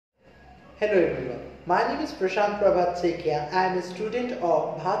Hello everyone, my name is Prasanta Saikia. I am a student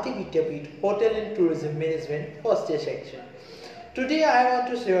of Bharati Vidyapith Hotel and Tourism Management first year section. Today I want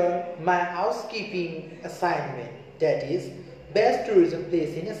to share my housekeeping assignment, that is best tourism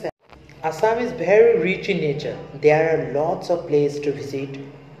place in Assam. Assam is very rich in nature. There are lots of places to visit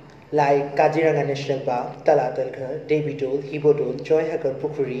like Kaziranga National Park, Talatal Ghar, Devi Dol, Hibodol, Joyhagar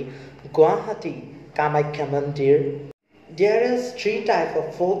Pukhuri, Guwahati, Kamakhya Mandir. There is 3 types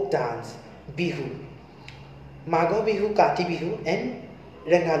of folk dance: Bihu, Magho Bihu, Kati Bihu and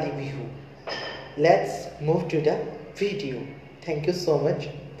Rangali Bihu. Let's move to the video. Thank you so much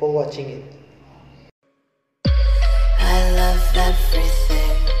for watching it. I love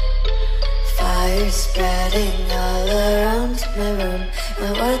everything. Fire spreading all around my room.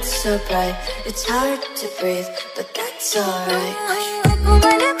 My world's so bright, it's hard to breathe, but that's alright.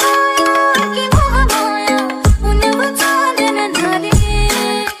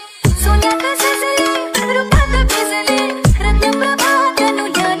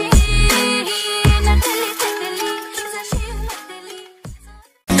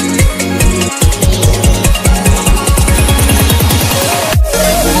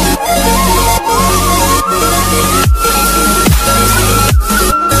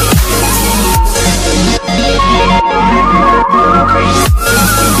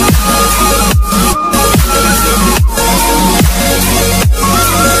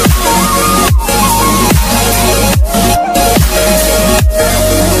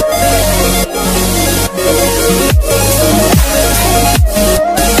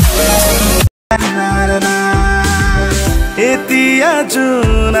 Etia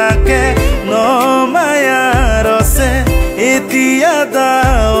junake no maya rose, etia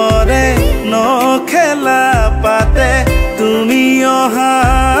daore no khela pate, tumi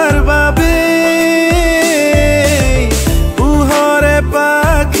ohar babe uhore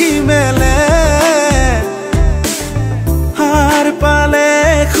pakhi mele har pale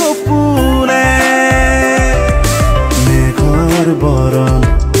khopune meghor boron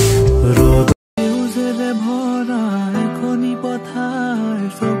rod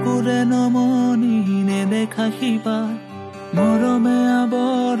মরমে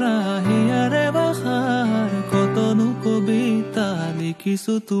আবরা হিয়ারে বাহার কতনো কবিতা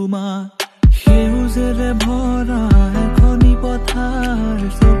লিখিছো তোমার সেউজেৰে ভৰা এখনি পথাৰ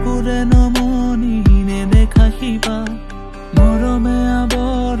চকুৰে নমনি নেদেখা শিপা মৰমে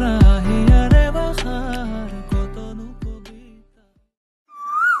আবৰা হিয়াৰে বাহার কতনো কবিতা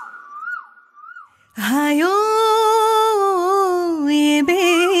হায়ো এ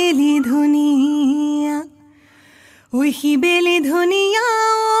বেলি ধুনিয়া ওই বেলি ধুনিয়া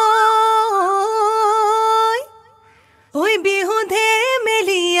ওই বিহুধে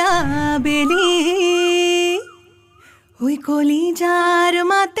মেলিয়া বেলি ওই কলিজার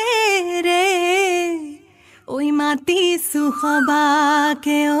মাতে রে ওই মাতি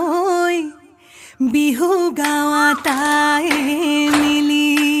সুখবাকে ওই বিহু গাওয়াটাই মিলি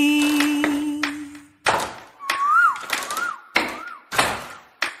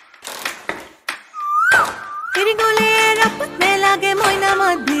গলে রাপত নে লাগে মইনা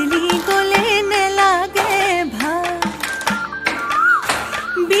মদিলি গলে নে লাগে ভা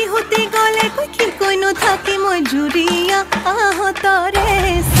বিহুতি গলে কই কইনো থাকি মই জুরিয়া আহতরে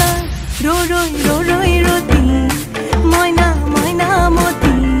সা রো রই